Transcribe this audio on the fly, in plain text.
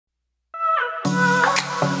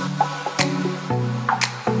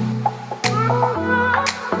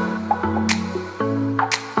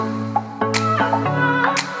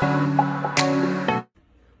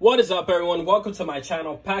What is up, everyone? Welcome to my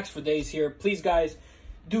channel. Packs for Days here. Please, guys,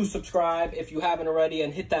 do subscribe if you haven't already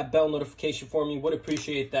and hit that bell notification for me. Would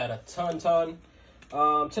appreciate that a ton.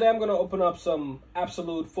 Today I'm going to open up some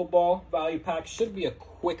absolute football value packs. Should be a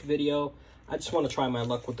quick video. I just want to try my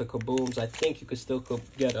luck with the kabooms. I think you could still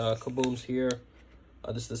get kabooms here.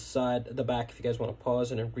 This is the side, the back, if you guys want to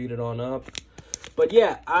pause it and read it on up. But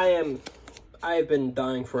yeah, I've been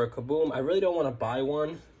dying for a kaboom. I really don't want to buy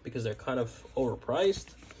one because they're kind of overpriced.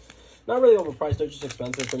 Not really overpriced, they're just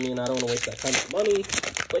expensive for me, and I don't want to waste that kind of money.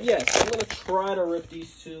 But yes, I'm going to try to rip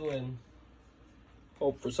these two and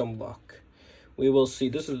hope for some luck. We will see.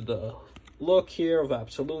 This is the look here of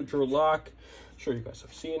Absolute Drew Lock. I'm sure you guys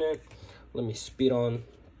have seen it. Let me speed on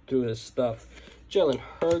through this stuff. Jalen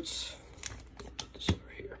Hurts. Put this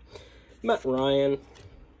over here. Matt Ryan.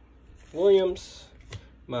 Williams.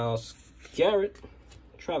 Myles Garrett.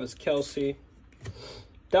 Travis Kelce.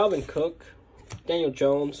 Dalvin Cook. Daniel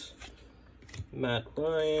Jones. Matt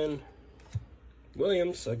Ryan.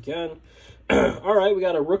 Williams again. All right, we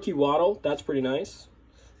got a rookie Waddle. That's pretty nice.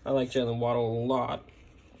 I like Jalen Waddle a lot.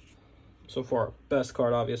 So far, best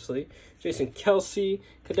card, obviously. Jason Kelce.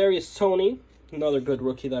 Kadarius Toney. Another good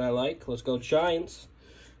rookie that I like. Let's go Giants.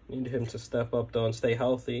 Need him to step up, though, and stay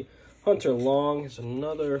healthy. Hunter Long is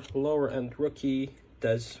another lower-end rookie.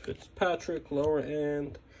 Dez Fitzpatrick, lower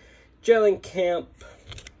end. Jalen Camp.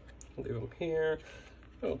 Leave him here.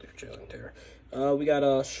 I'll leave Jalen there. We got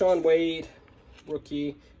a Sean Wade,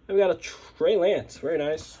 rookie. And we got a Trey Lance. Very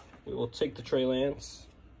nice. We will take the Trey Lance.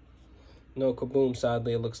 No kaboom,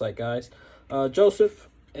 sadly, it looks like, guys. Joseph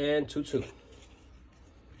and Tutu.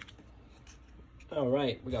 All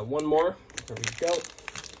right, we got one more. There we go.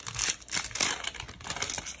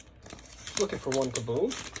 Looking for one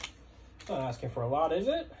kaboom. Not asking for a lot, is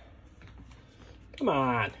it? Come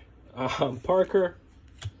on. Parker.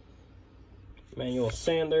 Emmanuel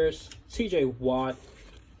Sanders. TJ Watt.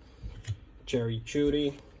 Jerry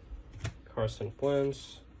Jeudy. Carson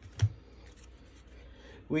Wentz.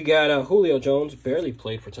 We got Julio Jones. Barely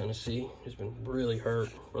played for Tennessee. He's been really hurt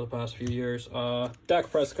for the past few years. Dak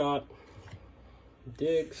Prescott.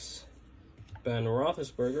 Diggs. Ben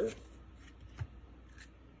Roethlisberger.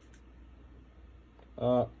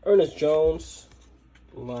 Ernest Jones.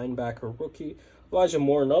 Linebacker rookie. Elijah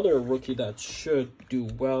Moore, another rookie that should do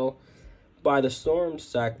well. By the Storms,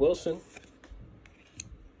 Zach Wilson.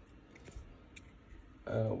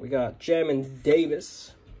 We got Jamin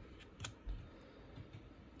Davis.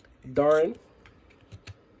 Darren.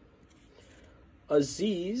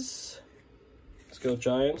 Aziz. Let's go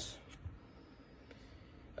Giants.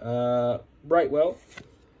 Brightwell.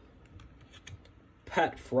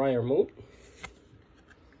 Pat Fryermuth.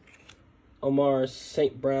 Omar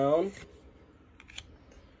St. Brown.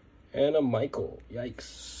 And a Michael.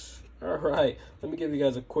 Yikes. All right, let me give you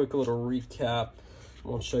guys a quick little recap. I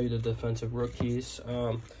won't show you the defensive rookies.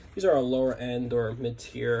 These are our lower end or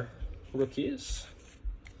mid-tier rookies.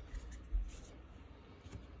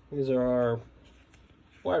 These are our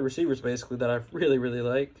wide receivers, basically, that I really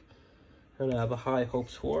like and I have high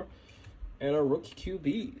hopes for. And our rookie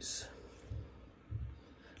QBs.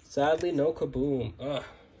 Sadly, no kaboom. Ugh,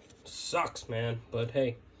 sucks, man. But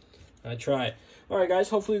hey, I tried. All right, guys,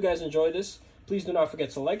 hopefully you guys enjoyed this. Please do not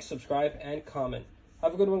forget to like, subscribe, and comment.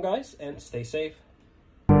 Have a good one, guys, and stay safe.